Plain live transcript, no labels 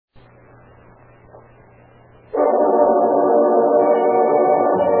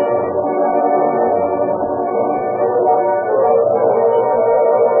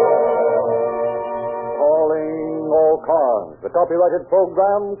copyrighted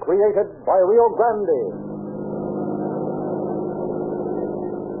program created by Rio Grande.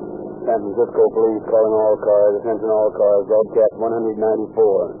 San Francisco Police calling all cars, attention all cars, broadcast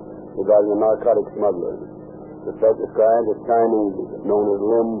 194 regarding a narcotic smuggler. Suspect described as Chinese, known as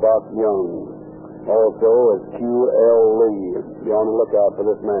Lim Bok Young, also as Q.L. Lee. Be on the lookout for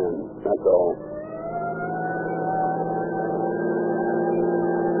this man. That's all.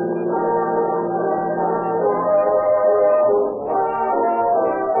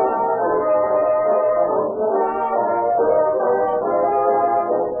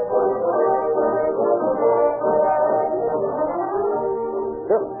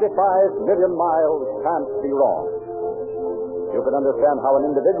 $55 million miles can't be wrong. You can understand how an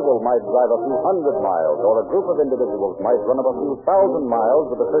individual might drive a few hundred miles, or a group of individuals might run up a few thousand miles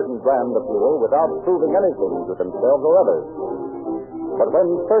with a certain brand of fuel without proving anything to themselves or others. But when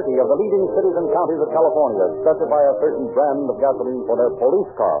 30 of the leading cities and counties of California specify a certain brand of gasoline for their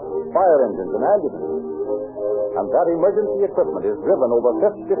police cars, fire engines, and ambulances, and that emergency equipment is driven over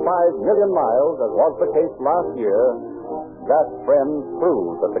 55 million miles, as was the case last year, that, friends,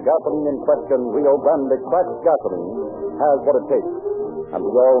 proves that the gasoline in question, Rio Grande cracked gasoline, has what it takes. And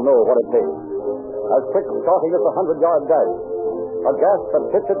we all know what it takes. As quick starting as a 100-yard dash, a gas that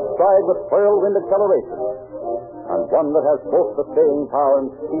hits its stride with whirlwind acceleration, and one that has both the staying power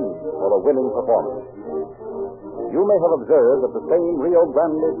and speed for a winning performance. You may have observed that the same Rio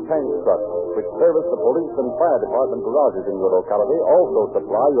Grande tank trucks which service the police and fire department garages in your locality also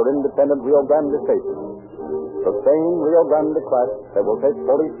supply your independent Rio Grande station. The same Rio Grande crack that will take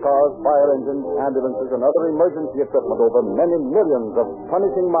police cars, fire engines, ambulances, and other emergency equipment over many millions of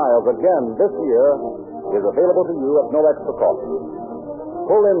punishing miles again this year is available to you at no extra cost.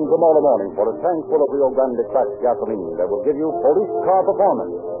 Pull in tomorrow morning for a tank full of Rio Grande cracked gasoline that will give you police car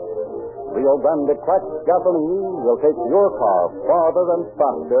performance. Rio Grande cracked gasoline will take your car farther and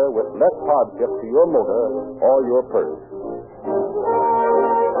faster with less hardship to your motor or your purse.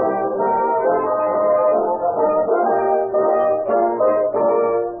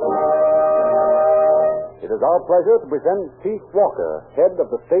 It is our pleasure to present Chief Walker, head of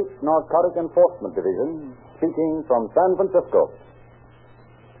the State's Narcotic Enforcement Division, speaking from San Francisco.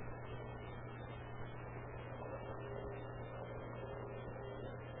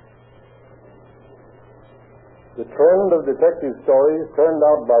 The trend of detective stories turned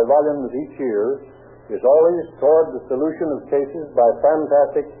out by volumes each year is always toward the solution of cases by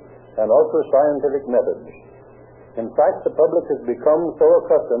fantastic and ultra-scientific methods. In fact, the public has become so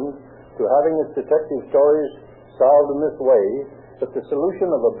accustomed to having its detective stories solved in this way that the solution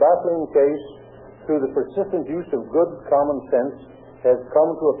of a baffling case through the persistent use of good common sense has come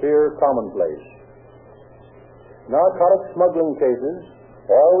to appear commonplace. Narcotic smuggling cases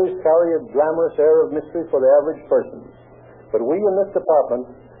always carry a glamorous air of mystery for the average person, but we in this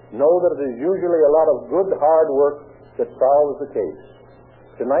department know that it is usually a lot of good hard work that solves the case.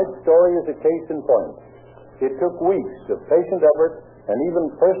 Tonight's story is a case in point. It took weeks of patient effort and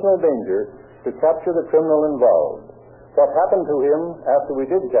even personal danger to capture the criminal involved. What happened to him after we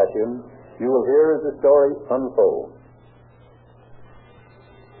did catch him, you will hear as the story unfolds.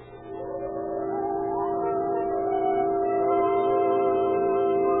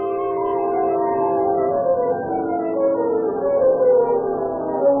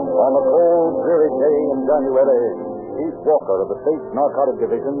 On a cold, dreary day in January, Chief Walker of the State's Narcotic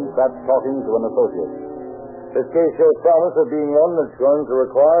Division sat talking to an associate. This case shows promise of being one that's going to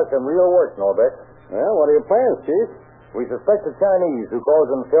require some real work, Norbeck. Well, what are your plans, Chief? We suspect a Chinese who calls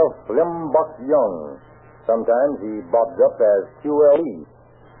himself Lim Bok Young. Sometimes he bobs up as QLE.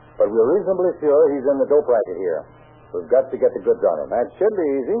 But we're reasonably sure he's in the dope racket here. We've got to get the goods on him. That should be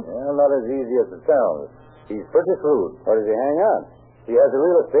easy. Well, not as easy as it sounds. He's pretty shrewd. Where does he hang out? He has a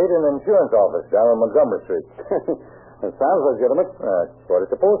real estate and insurance office down on Montgomery Street. It sounds legitimate. That's what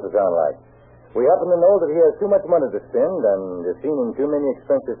it's supposed to sound like. We happen to know that he has too much money to spend and is seen in too many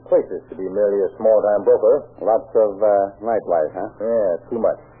expensive places to be merely a small-time broker. Lots of nightlife, huh? Yeah, too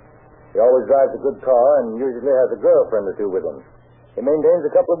much. He always drives a good car and usually has a girlfriend or two with him. He maintains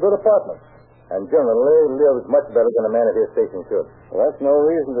a couple of good apartments and generally lives much better than a man at his station should. Well, that's no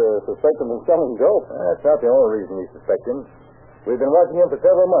reason to suspect him of selling dope. That's not the only reason we suspect him. We've been watching him for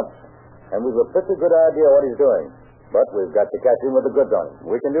several months, and we've a pretty good idea what he's doing. But we've got to catch him with the goods on him.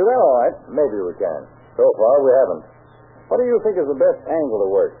 We can do that, all right. Maybe we can. So far, we haven't. What do you think is the best angle to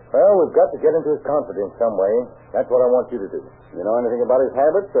work? Well, we've got to get into his confidence some way. That's what I want you to do. You know anything about his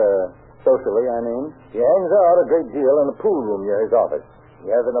habits? Socially, I mean? He hangs out a great deal in the pool room near his office.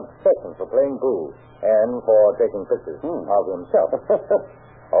 He has an obsession for playing pool and for taking pictures of himself.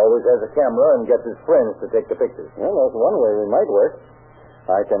 Always has a camera and gets his friends to take the pictures. Well, that's one way we might work.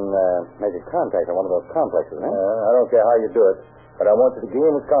 I can make a contact on one of those complexes, eh? I don't care how you do it, but I want you to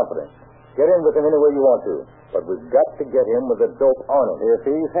gain his confidence. Get in with him any way you want to, but we've got to get him with the dope on him. If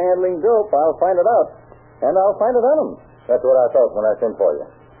he's handling dope, I'll find it out. And I'll find it on him. That's what I thought when I sent for you.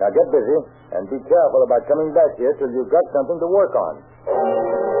 Now get busy and be careful about coming back here till you've got something to work on.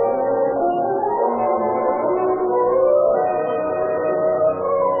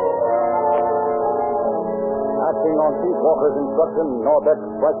 Acting on Chief Walker's instruction, Norbert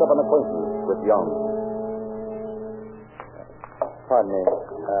strikes up an acquaintance with Young. Pardon me.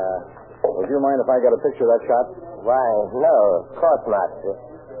 Would you mind if I got a picture of that shot? Why, no, of course, Master.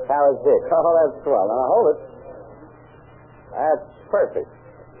 How is this? Oh, that's swell. Now, hold it. That's perfect.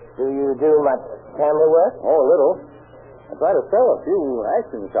 Do you do much camera work? Oh, a little. I try to sell a few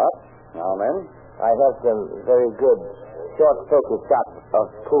action shots now and then. I have some very good short focus shots of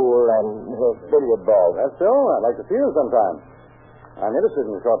pool and billiard balls. That's so. I'd like to see you sometime. I'm interested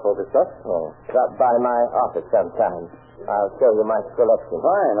in short focus stuff. Oh, drop by my office sometime. I'll show you my collection.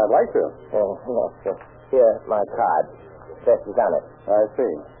 Fine, I'd like to. Oh, yes. Here's my card. Press is on it. I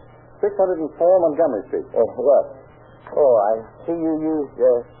see. 604 Montgomery Street. Yes. Oh, I see you use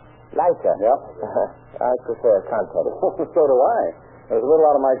lighter. Yep. I prefer contact. So do I. There's a little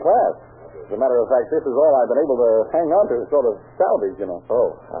out of my class. As a matter of fact, this is all I've been able to hang on to, sort of salvage, you know.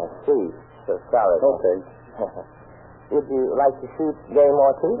 Oh, I see. So sorry. Okay. Would you like to shoot game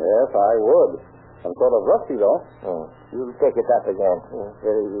or two? Yes, I would. I'm sort of rusty, though. Oh, you pick it up again.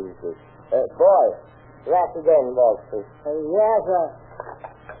 Very easy. Boy, rap again, Walter. Yes, sir.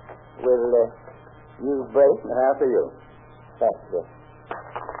 Will you break? After you. Thank you.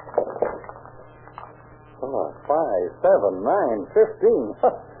 4, 5, 7, 9, 15.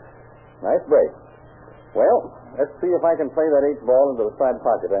 Nice break. Well, let's see if I can play that 8 ball into the side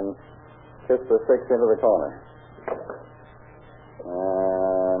pocket and tip the 6 into the corner.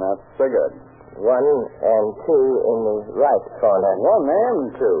 Not so good. 1 and 2 in the right corner. 1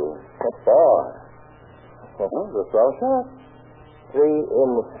 and 2. 4. That's a swell shot. 3 in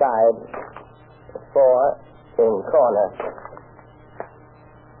the side. 4 in corner.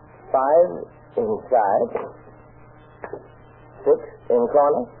 5 inside. 6 in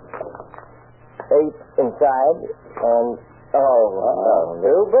corner. 8 inside. And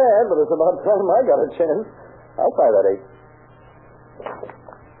too bad, but it's about time I got a chance. I'll try that 8.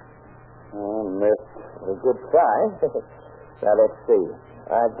 Oh, missed. A good try. Now, let's see.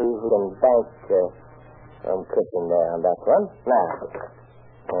 I believe we can bank some cushion there on that one. Now,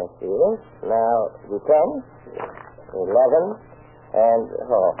 let's see this. Now, the 10, 11, and,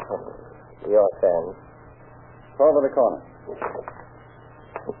 your turn. 12 in the corner.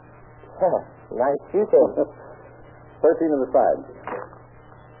 Nice shooting. 13 in the side.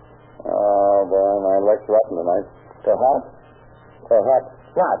 Oh, boy, my luck's rotten tonight. Perhaps. Perhaps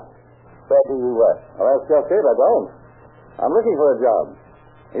not. Where do you work? Well, that's just it. I don't. I'm looking for a job.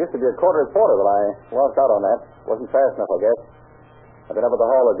 I used to be a court reporter, but I lost out on that. Wasn't fast enough, I guess. I've been up at the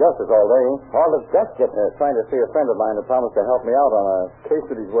Hall of Justice all day. Hall of Justice? Trying to see a friend of mine who promised to help me out on a case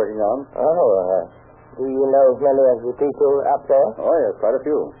that he's working on. Do you know many of the people up there? Oh, yes, quite a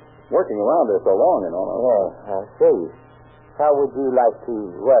few. Working around there so long, you know. Yes, I see. How would you like to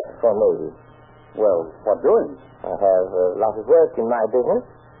work for me? Well, what doing? I have a lot of work in my business.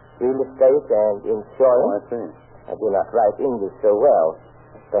 Real estate and insurance. Oh, I see. I do not write English so well.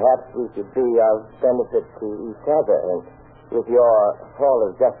 Perhaps we could be of benefit to each other and with your Hall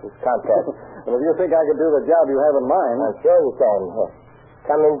of Justice contact. Well, if you think I could do the job you have in mind... I'm sure you can.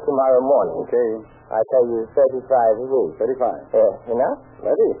 Come in tomorrow morning. Okay. I tell you 35 a week. 35. Enough?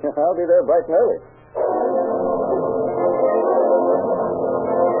 Ready. I'll be there bright and early.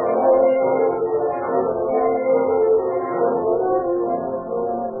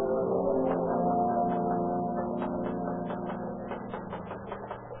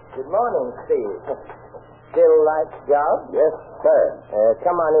 Good morning, Steve. Still like job? Yes, sir.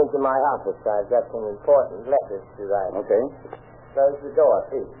 Come on into my office. I've got some important letters to write. Okay. Close the door,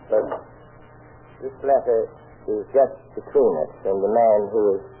 please. Certainly. This letter is just between us and the man who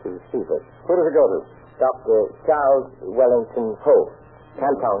is to receive it. Who does it go to? Dr. Charles Wellington Ho,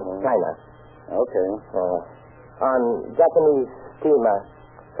 Canton, China. Okay. On Japanese steamer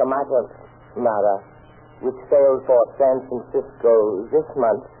Kamatamara, which sailed for San Francisco this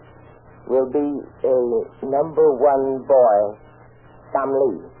month, will be a number 1 boy, Sam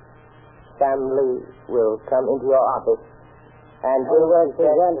Lee. Sam Lee will come into your office and we will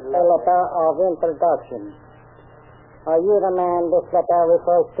present a letter of introduction. Are you the man this letter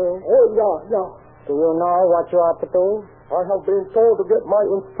refers to? Yeah. Do you know what you are to do? I have been told to get my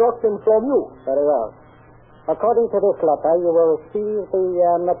instructions from you. Very well. According to this letter, you will receive the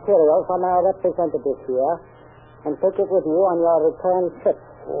material from our representative here and take it with you on your return trip.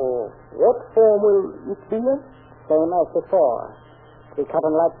 Oh, what form will it be in? Same as before. The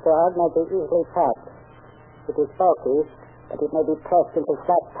cotton light drug may be easily packed. It is bulky, but it may be pressed into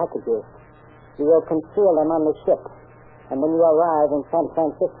flat packages. You will conceal them on the ship, and when you arrive in San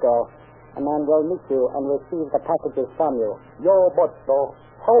Francisco, a man will meet you and receive the packages from you. But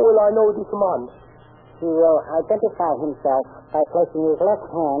how will I know this man? He will identify himself by placing his left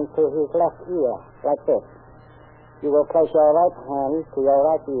hand to his left ear, like this. You will place your right hand to your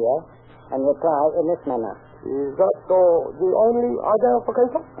right ear and reply in this manner. Is that the only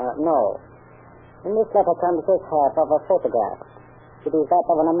identification? No. In this letter comes this half of a photograph. It is that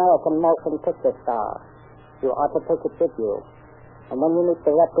of an American motion picture star. You ought to take it with you. And when you meet the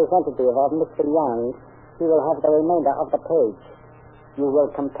representative of Mr. Young, he will have the remainder of the page. You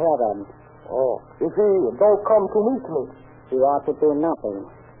will compare them. Oh, if he don't come to meet me? You ought to do nothing.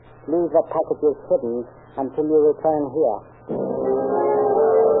 Leave the packages hidden until you return here.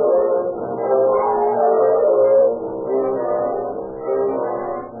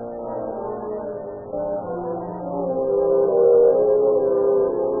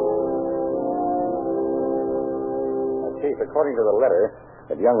 Chief, according to the letter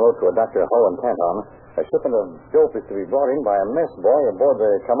that Young wrote to a Dr. Ho in Canton, a shipment of dope is to be brought in by a mess boy aboard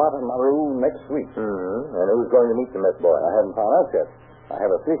the Kamata Maru next week. Mm-hmm. And who's going to meet the mess boy? I haven't found out yet. I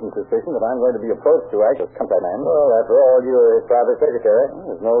have a sneaking suspicion that I'm going to be approached to act as company man. Well, after all, you're his private secretary. Well,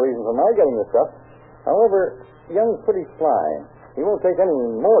 there's no reason for my getting the stuff. However, Young's pretty sly. He won't take any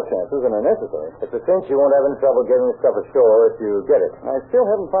more chances than are necessary. It's a cinch you won't have any trouble getting the stuff ashore if you get it. I still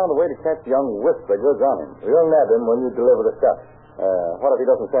haven't found a way to catch Young with the goods on him. We'll nab him when you deliver the stuff. What if he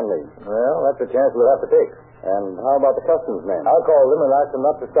doesn't send me? Well, that's a chance we'll have to take. And how about the customs men? I'll call them and ask them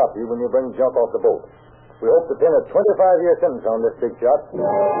not to stop you when you bring junk off the boat. We hope to pin a 25-year sentence on this big shot.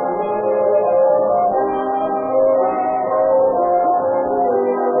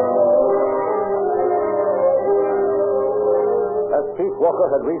 As Chief Walker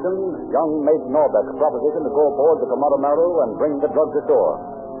had reasoned, Young made Norbeck a proposition to go aboard the Kamata Maru and bring the drugs ashore.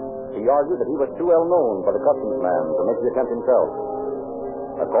 He argued that he was too well known for the customs man to make the attempt himself.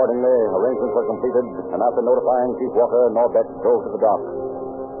 Accordingly, arrangements were completed, and after notifying Chief Walker, Norbeck drove to the dock.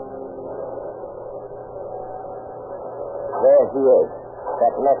 There he is.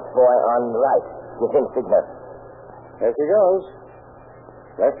 That next boy on the right. Give him signal. There she goes.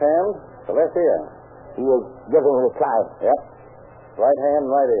 Left hand to left ear. He is giving reply. Yep. Right hand,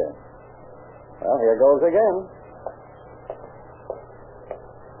 right ear. Well, here goes again.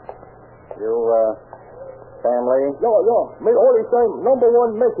 You, family? Yeah. Me only same number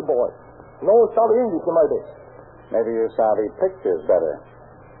one messy boy. No sorry English, maybe. Maybe you savvy pictures better.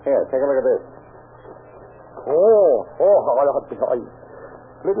 Here, take a look at this. Oh,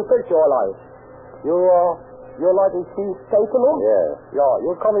 little picture I like. You're like to see taken on? Yes. Yeah,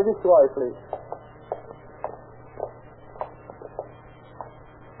 you'll come in this way, please.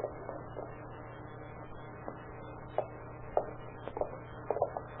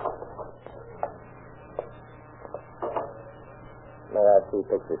 May I see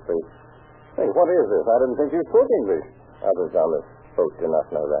pictures, please? Hey, what is this? I didn't think you spoke English. Others on this boat do not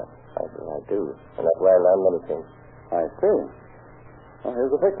know that. I do. And that's why I learn many things. I see. Well,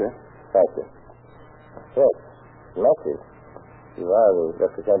 here's the picture. Thank you. Yes, message. You are the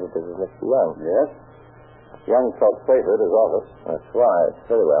representative of Mr. Young. Yes. Young felt safer at his office. That's right.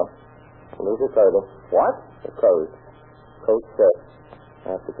 Very well. Move your clothing. What? The clothes. Coat, shirt.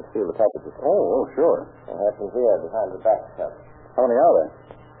 I have to conceal the packages. Oh, sure. I have them here behind the back shelf. How many are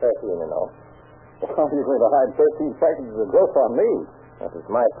there? 13 in all. Well, you're going to hide 13 packages of dope on me. That is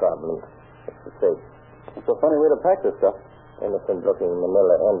my problem. It's the safe. It's a funny way to pack this stuff. Innocent-looking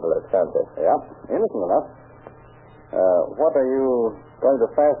manila envelopes, aren't they? Yeah, innocent enough. What are you going to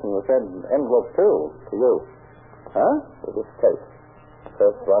fasten the said envelope to? To you. Huh? With this tape.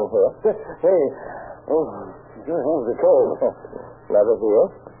 First one here. Hey. Oh, your hands are cold. Another here.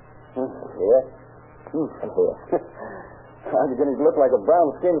 Here. And here. I'm beginning to look like a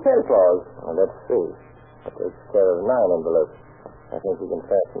brown-skinned Santa Claus. Well, let's see. That takes care of 9 envelopes. I think you can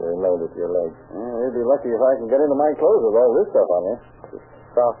fasten the remainder to your legs. You'll be lucky if I can get into my clothes with all this stuff on you. It's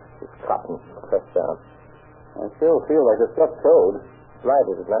soft as cotton, pressed down. I still feel like a stuffed toad. Light,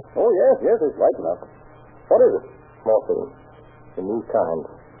 is it not? Oh, yes, it's light enough. What is it? Morphine. The new kind.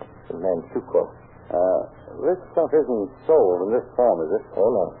 The Manchukuo. This stuff isn't sold in this form, is it? Oh,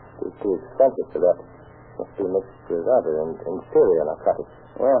 no. It's too expensive for that. Must be mixed with other and inferior narcotics.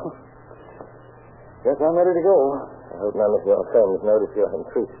 Well, Guess I'm ready to go. I hope none of your friends notice your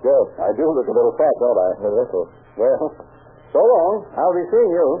increased girth. I do look a little fat, don't I? A little. Well, so long. I'll be seeing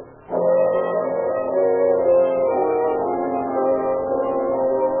you.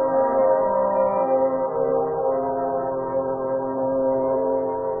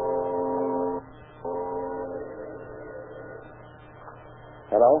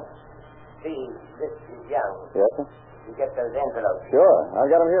 Hello? Steve, this is Young. Yes, sir? You get those envelopes? Sure. I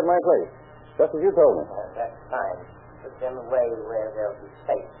got them here at my place. Just as you told me. That's fine. Put them away where they'll be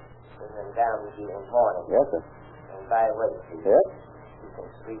safe. Bring them down with you in the morning. Yes, sir. And by the way, Steve, Yes? you can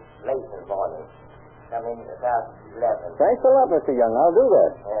sleep late in the morning. Come in about 11. Thanks a lot, Mr. Young. I'll do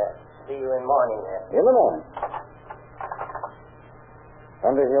that. See you in the morning. In the morning.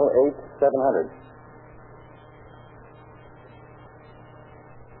 Underhill 8700.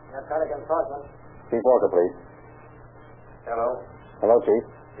 Narcotic enforcement. Chief Walker, please. Hello. Hello, Chief.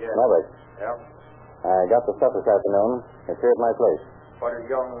 Yes. Robert. Yeah. I got the stuff this afternoon. It's here at my place. What does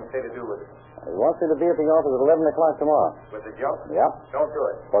Young say to do with it? He wants me to be at the office at 11 o'clock tomorrow. With the jump? Yep. Don't do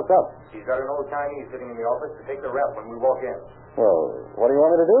it. What's up? He's got an old Chinese sitting in the office to take the rep when we walk in. Well, what do you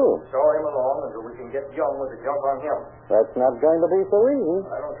want me to do? Saw him along until we can get Young with the jump on him. That's not going to be so easy.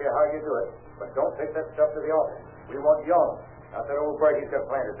 I don't care how you do it, but don't take that stuff to the office. We want Young, not that old break he's got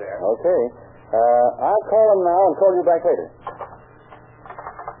planted there. Okay. I'll call him now and call you back later.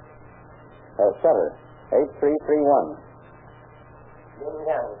 Sutter, 8331.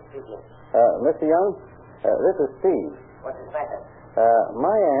 Young speaking. Mr. Young, this is Steve. What's the matter?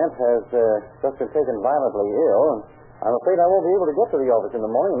 My aunt has just been taken violently ill, and I'm afraid I won't be able to get to the office in the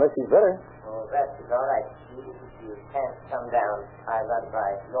morning unless she's better. Oh, that's all right. If you can't come down, I run by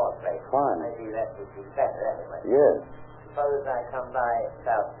your place. Fine. Maybe that would be better anyway. Yes. Suppose I come by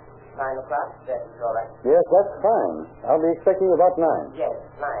about 9 o'clock? That is all right? Yes, that's fine. I'll be expecting you about 9. Yes,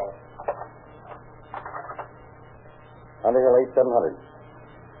 9. Underhill 8700.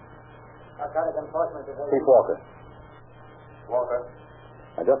 Narcotic enforcement is Chief Walker. Walker.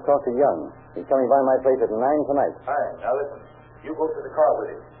 I just talked to Young. He's coming by my place at 9 tonight. Fine. Now listen. You go to the car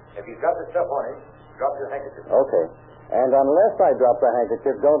with him. If he's got the stuff on him, drop your handkerchief. Okay. And unless I drop the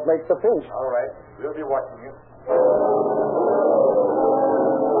handkerchief, don't make the pinch. All right. We'll be watching you.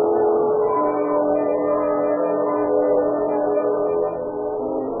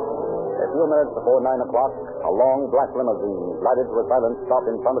 A few minutes before 9 o'clock, a long black limousine glided to a silent stop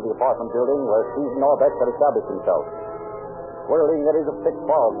in front of the apartment building where Steve Norbeck had established himself. Swirling eddies of thick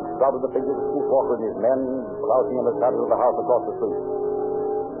fog shrouded the figures of Chief Walker and his men crouching in the shadow of the house across the street.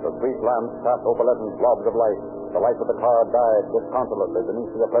 The street lamps cast opalescent blobs of light. The lights of the car died disconsolately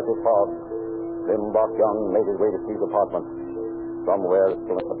beneath the oppressive fog. Slim Buck Young made his way to Steve's apartment. Somewhere,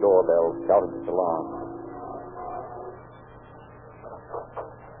 still at the doorbell, shouted its alarm.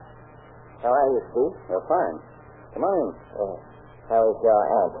 How are you, Steve? You're fine. Come on in. How is your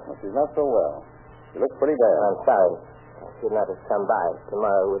aunt? Well, she's not so well. She looks pretty bad. I'm sorry. I should not have come by.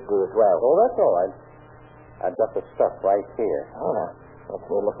 Tomorrow would do as well. Oh, that's all right. I've got the stuff right here. Oh, now. Let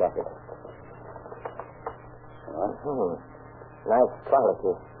me look at it. Nice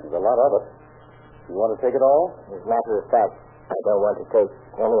quality. There's a lot of it. You want to take it all? As a matter of fact, I don't want to take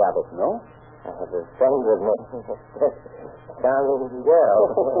any of it. No? I have a friend with me. Charming girl.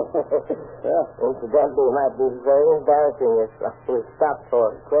 Yeah. Incidentally, it might be very embarrassing if we stopped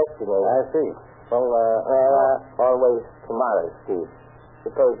for questioning. I see. Well, always tomorrow, Steve.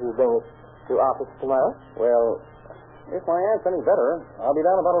 Suppose you bring us to office tomorrow? Well, if my aunt's any better, I'll be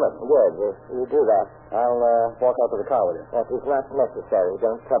down about 11. Good. If you do that. I'll walk out to the car with you. That is not necessary.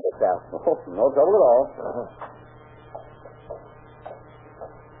 Don't trouble yourself. Oh, no trouble at all.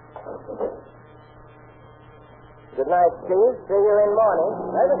 Good night, Steve. See you in morning.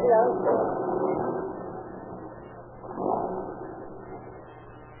 Night, Mr. Young.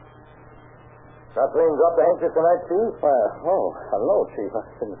 Kathleen dropped the handkerchief tonight, Chief? Hello, Chief. I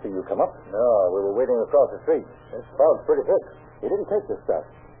didn't see you come up. No, we were waiting across the street. This fog's pretty thick. You didn't take this stuff.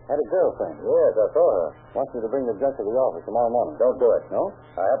 Had a girlfriend. Yes, I saw her. Wants me to bring the judge to the office tomorrow morning. Don't do it. No?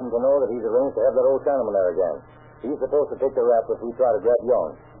 I happen to know that he's arranged to have that old Chinaman there again. He's supposed to take the rap if we try to grab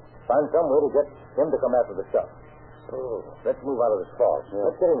Young. Find some way to get him to come after the stuff. Oh, let's move out of this fog. Yeah.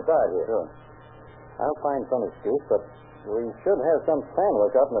 Let's get inside here. Sure. I'll find some excuse, but we should have some plan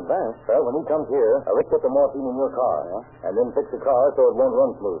work out in advance. Well, when he comes here, Rick put the morphine in your car, and then fix the car so it won't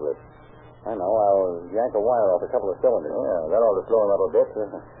run smoothly. I know. I'll yank a wire off a couple of cylinders. Yeah, that ought to slow him up a bit.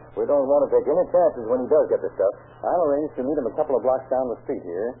 We don't want to take any chances when he does get the stuff. I'll arrange to meet him a couple of blocks down the street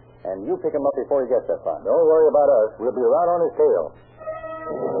here, and you pick him up before he gets that far. Don't worry about us. We'll be right on his tail.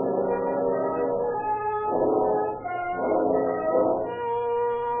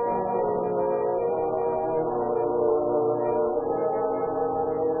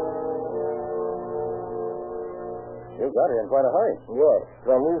 got here in quite a hurry. Yes.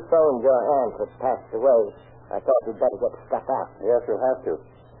 When you phoned your aunt had passed away, I thought you'd better get the stuff out. Yes, we'll have to.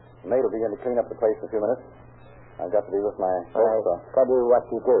 The maid will begin to clean up the place in a few minutes. I've got to be with my folks. Tell you what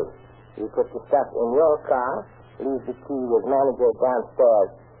you do. You put the stuff in your car, leave the key with manager downstairs.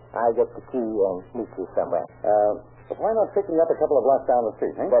 I'll get the key and meet you somewhere. But why not pick me up a couple of blocks down the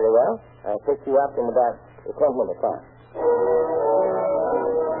street, eh? Very well. I'll pick you up in about 10 minutes. Fine.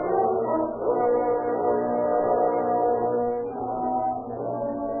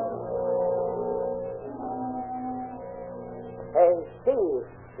 Hey, Steve,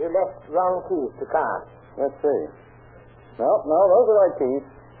 you left wrong keys to car. Let's see. No, those are right keys.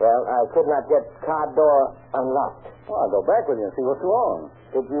 Well, I could not get car door unlocked. Well, I'll go back with you and see what's wrong.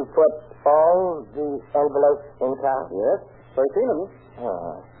 Did you put all the envelopes in car? Yes, 13 of them.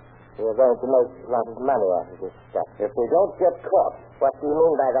 Oh, you're going to make a lot of money out of this stuff. If we don't get caught. What do you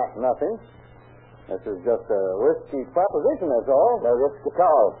mean by that? Nothing. This is just a risky proposition, that's all. No risk at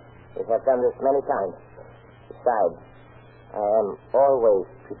all. We have done this many times. Besides, I am always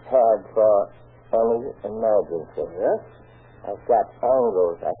prepared for any emergency. Yes? I've got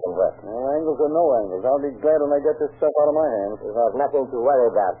angles I can work. Well, angles or no angles. I'll be glad when I get this stuff out of my hands. You have nothing to worry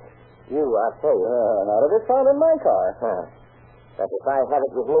about. You are safe. Not if it's found in my car. Huh. But if I had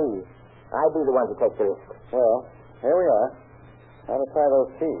it with me, I'd be the one to take the risk. Well, here we are. Now to try those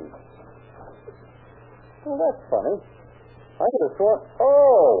keys. Well, that's funny. I could have sworn...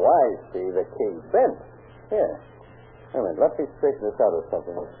 Oh, I see. The key bent. Here. Wait a minute. Let me straighten this out or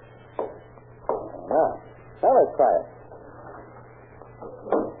something. Now let's try it.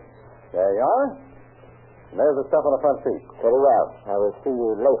 There you are. And there's the stuff on the front seat. Very well. I will see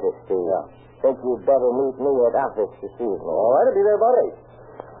you later, Steve. Yeah. Think you'd better meet me at office this evening. All right, I'll be there about 8.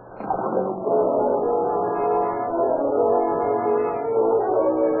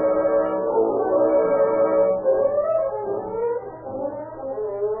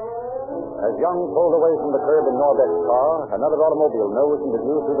 As Young pulled away from the curb in Norbeck's car, another automobile nosed into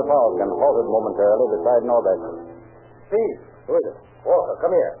view through the fog and halted momentarily beside Norbeck. Steve, who is it? Walker,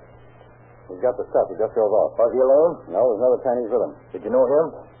 come here. He's got the stuff. He just drove off. Was he alone? No, there's another Chinese with him. Did you know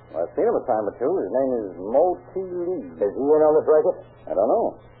him? Well, I've seen him a time or two. His name is Mo T. Lee. Is he in on this racket? I don't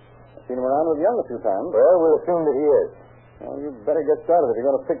know. I've seen him around with Young a few times. Well, we'll assume that he is. Well, you better get started if you're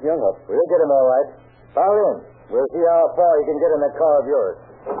going to pick Young up. We'll get him all right. Pile in. We'll see how far he can get in that car of yours.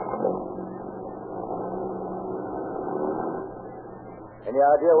 Any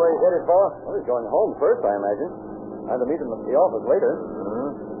idea where he's headed for? Well, he's going home first, I imagine. I'll have to meet him at the office later.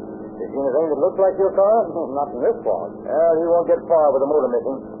 You seen anything that looks like your car? No, not in this fog. Well, he won't get far with the motor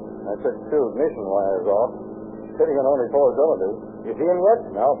missing. I took 2 ignition wires off. Sitting on only 4 cylinders. You see him yet?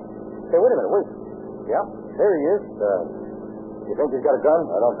 No. Hey, wait a minute, wait. Yeah, there he is. You think he's got a gun?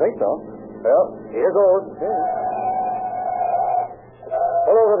 I don't think so. Well, here goes.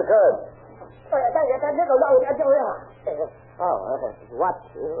 Pull over the curb.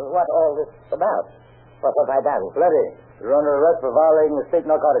 What all this about? What have I done? Plenty. You're under arrest for violating the state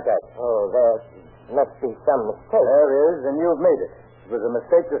narcotic act. Oh, there must be some mistake. There is, and you've made it. It was a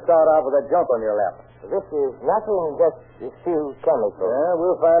mistake to start off with that junk on your lap. This is nothing, just a few chemicals. Yeah,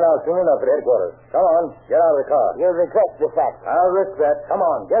 we'll find out soon enough at headquarters. Come on, get out of the car. You'll regret the fact. I'll risk that. Come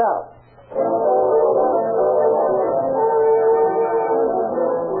on, get out.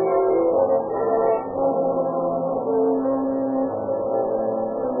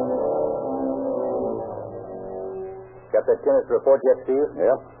 Got that chemist report yet, Steve?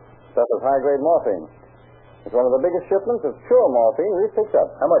 Yep. Stuff is high-grade morphine. It's one of the biggest shipments of pure morphine we've picked up.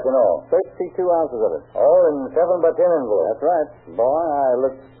 How much in all? 32 ounces of it. All in 7 by 10 envelopes. That's right. Boy, I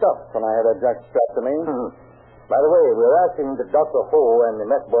looked stuffed when I had that junk strapped to me. By the way, we're asking that Dr. Ho and the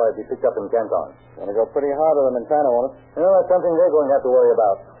mess boy be picked up in Canton. Going to go pretty hard on them in China, won't it? You know, that's something they're going to have to worry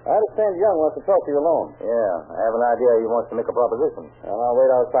about. I understand Young wants to talk to you alone. Yeah, I have an idea he wants to make a proposition. Well, I'll wait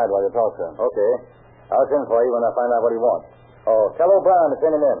outside while you talk to him. Okay. I'll send for you when I find out what he wants. Oh, tell O'Brien to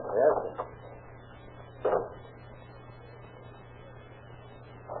send him in. Yes.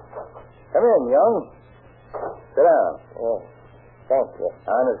 Come in, Young. Sit down. Yes, thank you.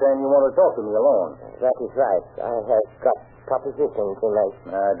 I understand you want to talk to me alone. That is right. I have got propositions to make.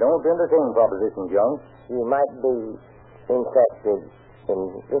 Don't entertain propositions, Young. You might be interested in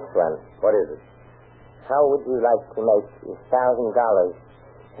this one. What is it? How would you like to make $1,000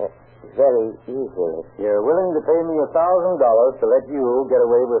 very easily? You're willing to pay me $1,000 to let you get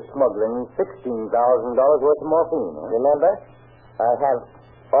away with smuggling $16,000 worth of morphine, huh? Remember, I have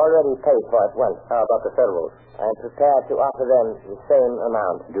already paid for it once. How about the Federals? I'm prepared to offer them the same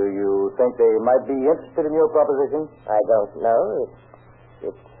amount. Do you think they might be interested in your proposition? I don't know.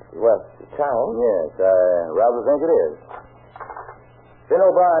 It's Well, it sounds. Yes, I rather think it is. Finn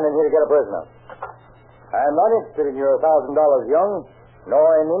O'Brien is here to get a prisoner. I'm not interested in your $1,000, young, nor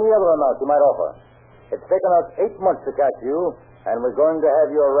in any other amount you might offer. It's taken us 8 months to catch you, and we're going to have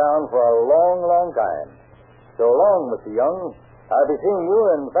you around for a long, long time. So long, Mr. Young. I'll be seeing you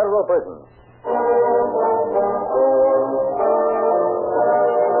in federal prison.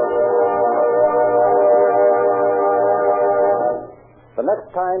 The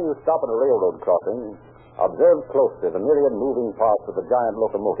next time you stop at a railroad crossing, observe closely the myriad moving parts of the giant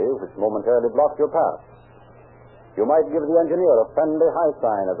locomotive which momentarily blocks your path. You might give the engineer a friendly high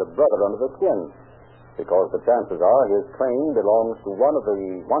sign as a brother under the skin, because the chances are his train belongs to one of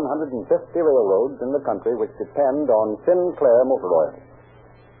the 150 railroads in the country which depend on Sinclair motor oil.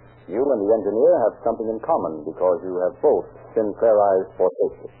 You and the engineer have something in common because you have both Sinclairized for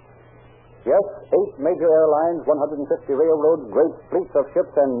safety. Yes, 8 major airlines, 150 railroads, great fleets of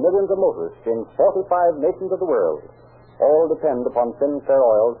ships, and millions of motorists in 45 nations of the world all depend upon Sinclair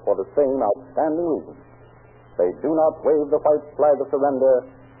oils for the same outstanding reason. They do not wave the white flag of surrender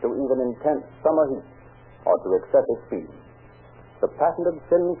to even intense summer heat or to excessive speed. The patented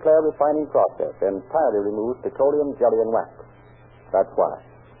Sinclair refining process entirely removes petroleum jelly and wax. That's why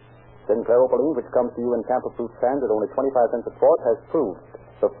Sinclair Opaline, which comes to you in tamper-proof cans at only 25 cents a quart, has proved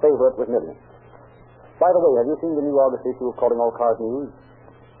the favorite with millions. By the way, have you seen the new August issue of Calling All Cars News?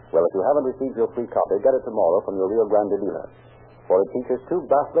 Well, if you haven't received your free copy, get it tomorrow from your Rio Grande dealer, for it features 2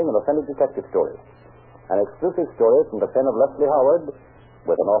 baffling and authentic detective stories. An exclusive story from the pen of Leslie Howard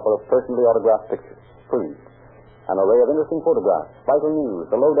with an offer of personally autographed pictures, free. An array of interesting photographs, vital news,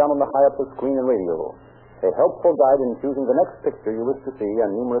 the lowdown on the high-ups of screen and radio, a helpful guide in choosing the next picture you wish to see,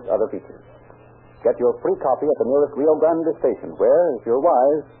 and numerous other features. Get your free copy at the nearest Rio Grande station, where, if you're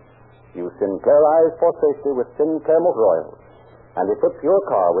wise, you Sinclairize for safety with Sinclair motor oil, and equip your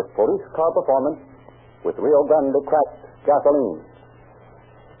car with police car performance with Rio Grande cracked gasoline.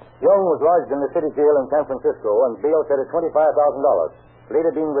 Young was lodged in the city jail in San Francisco, and bail set at $25,000,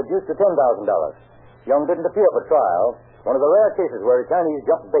 later being reduced to $10,000. Young didn't appear for trial, one of the rare cases where a Chinese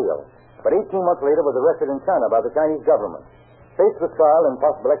jumped bail, but 18 months later was arrested in China by the Chinese government. Faced with trial and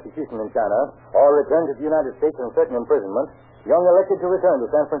possible execution in China, or return to the United States in certain imprisonment, Young elected to return to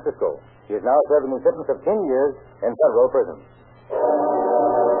San Francisco. He is now serving a sentence of 10 years in federal prison.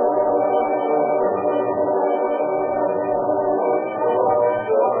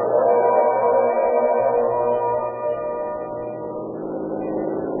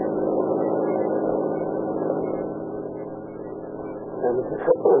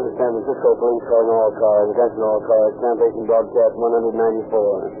 San Francisco Police calling all cars. Attention all cars. Cancellation broadcast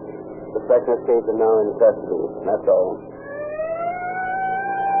 194. Suspected escape is now in custody. That's all.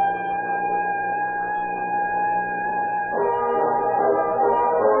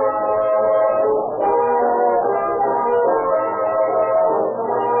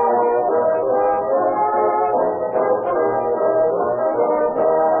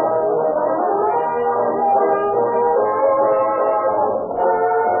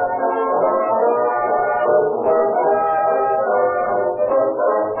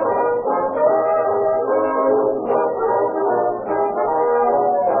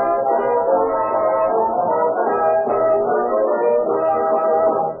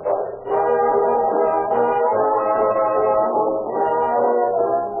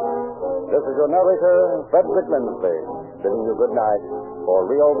 This is your narrator, Frederick Lindsley, bidding you good night for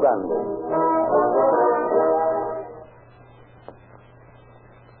Rio Grande.